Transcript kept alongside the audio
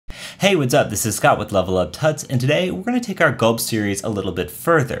Hey, what's up? This is Scott with Level Up Tuts, and today we're going to take our Gulp series a little bit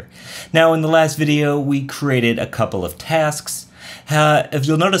further. Now, in the last video, we created a couple of tasks. If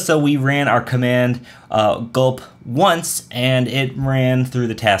you'll notice, though, we ran our command gulp once, and it ran through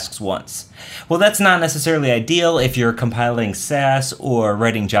the tasks once. Well, that's not necessarily ideal if you're compiling SAS or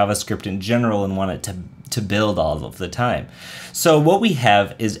writing JavaScript in general and want it to build all of the time. So what we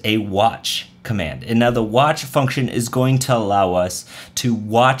have is a watch command. And now the watch function is going to allow us to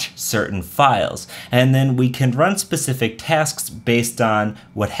watch certain files. And then we can run specific tasks based on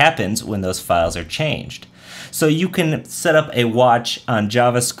what happens when those files are changed. So you can set up a watch on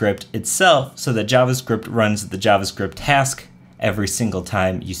JavaScript itself so that JavaScript runs the JavaScript task every single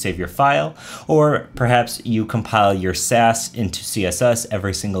time you save your file, or perhaps you compile your SAS into CSS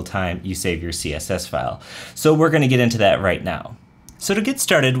every single time you save your CSS file. So we're going to get into that right now. So to get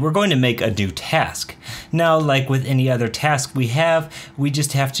started, we're going to make a new task. Now, like with any other task we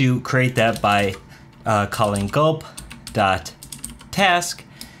just have to create that by calling gulp.task,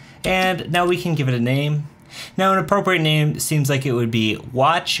 and now we can give it a name. Now, an appropriate name seems like it would be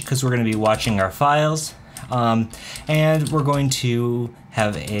watch, because we're going to be watching our files. And we're going to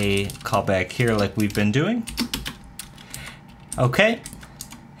have a callback here like we've been doing. Okay.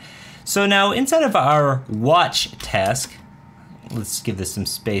 So now inside of our watch task, let's give this some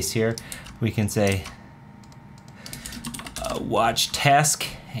space here. We can say watch task,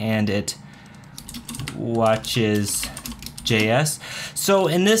 and it watches JS. So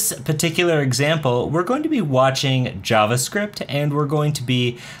in this particular example, we're going to be watching JavaScript, and we're going to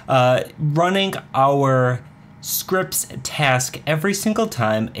be running our scripts task every single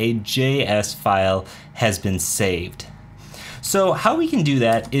time a JS file has been saved. So how we can do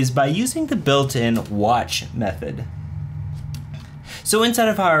that is by using the built-in watch method. So inside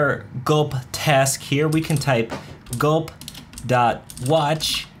of our gulp task here, we can type gulp.watch,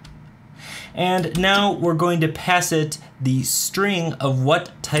 and now we're going to pass it the string of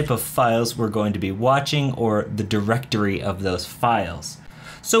what type of files we're going to be watching, or the directory of those files.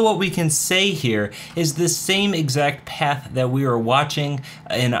 So what we can say here is the same exact path that we were watching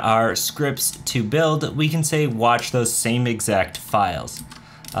in our scripts to build. We can say watch those same exact files.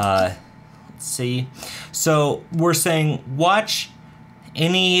 Let's see. So we're saying watch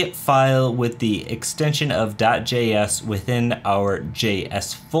any file with the extension of .js within our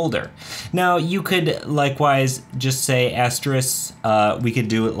JS folder. Now you could likewise just say asterisk. We could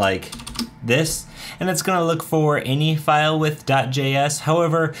do it like this, and it's going to look for any file with .js.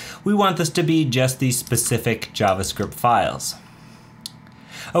 However, we want this to be just these specific JavaScript files.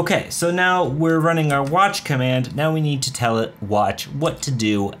 Okay, so now we're running our watch command. Now we need to tell it watch what to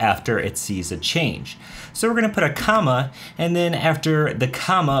do after it sees a change. So we're going to put a comma, and then after the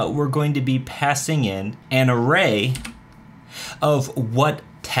comma, we're going to be passing in an array of what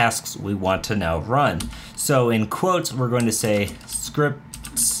tasks we want to now run. So in quotes, we're going to say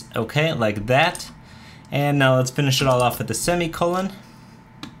scripts, okay, like that. And now let's finish it all off with a semicolon.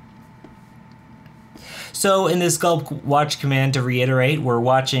 So in this gulp watch command, to reiterate, we're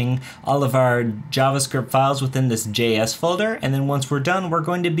watching all of our JavaScript files within this JS folder, and then once we're done, we're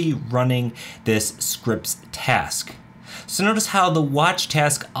going to be running this scripts task. So notice how the watch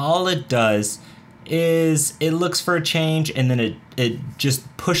task, all it does is it looks for a change, and then it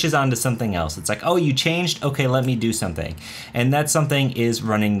just pushes onto something else. It's like, oh, you changed? Okay, let me do something. And that something is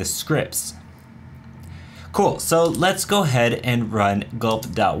running the scripts. Cool, so let's go ahead and run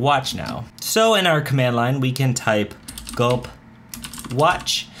gulp.watch now. So in our command line, we can type gulp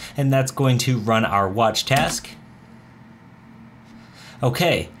watch, and that's going to run our watch task.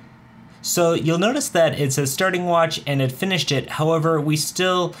 Okay, so you'll notice that it says starting watch and it finished it. However,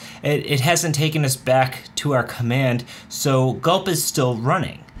 it hasn't taken us back to our command, so gulp is still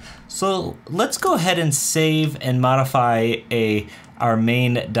running. So let's go ahead and save and modify our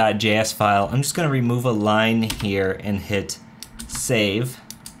main.js file. I'm just going to remove a line here and hit save.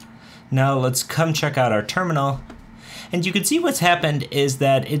 Now let's come check out our terminal. And you can see what's happened is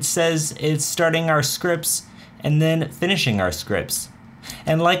that it says it's starting our scripts and then finishing our scripts.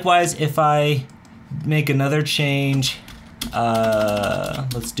 And likewise, if I make another change,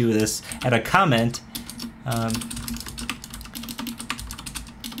 let's do this, add a comment,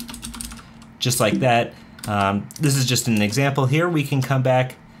 just like that. This is just an example here. We can come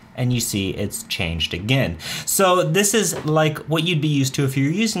back and you see it's changed again. So this is like what you'd be used to if you're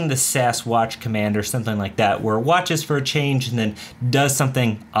using the SAS watch command or something like that, where it watches for a change and then does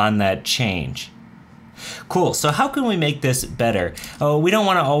something on that change. Cool, so how can we make this better? Oh, we don't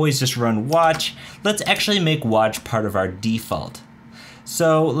want to always just run watch. Let's actually make watch part of our default.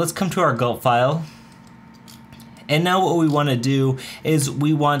 So let's come to our gulp file, And now what we want to do is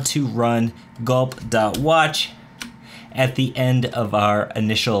we want to run gulp.watch at the end of our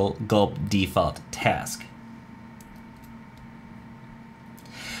initial gulp default task.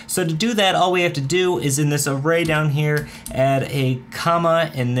 So to do that, all we have to do is in this array down here, add a comma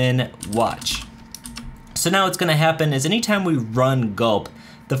and then watch. So now what's going to happen is anytime we run gulp,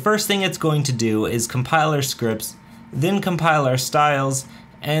 the first thing it's going to do is compile our scripts, then compile our styles,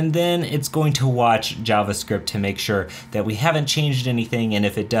 and then it's going to watch JavaScript to make sure that we haven't changed anything, and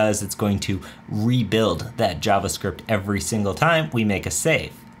if it does, it's going to rebuild that JavaScript every single time we make a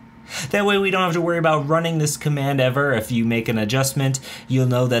save. That way we don't have to worry about running this command ever. If you make an adjustment, you'll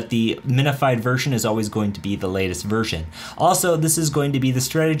know that the minified version is always going to be the latest version. Also, this is going to be the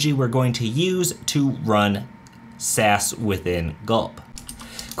strategy we're going to use to run Sass within Gulp.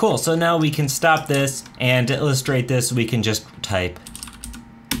 Cool, so now we can stop this, and to illustrate this, we can just type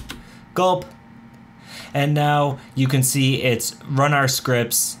gulp, and now you can see it's run our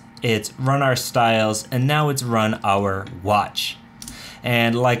scripts, it's run our styles, and now it's run our watch.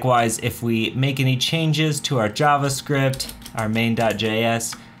 And likewise, if we make any changes to our JavaScript, our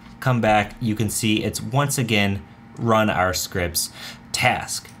main.js, come back, you can see it's once again run our scripts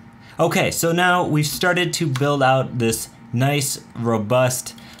task. Okay, so now we've started to build out this nice,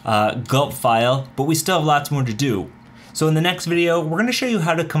 robust gulp file, but we still have lots more to do. So in the next video, we're going to show you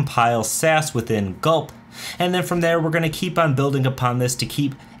how to compile Sass within Gulp. And then from there, we're going to keep on building upon this to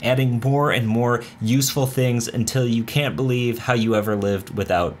keep adding more and more useful things until you can't believe how you ever lived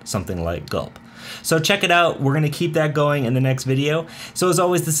without something like Gulp. So check it out. We're going to keep that going in the next video. So as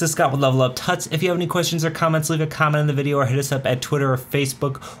always, this is Scott with Level Up Tuts. If you have any questions or comments, leave a comment in the video or hit us up at Twitter or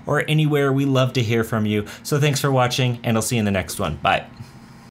Facebook or anywhere. We love to hear from you. So thanks for watching, and I'll see you in the next one. Bye.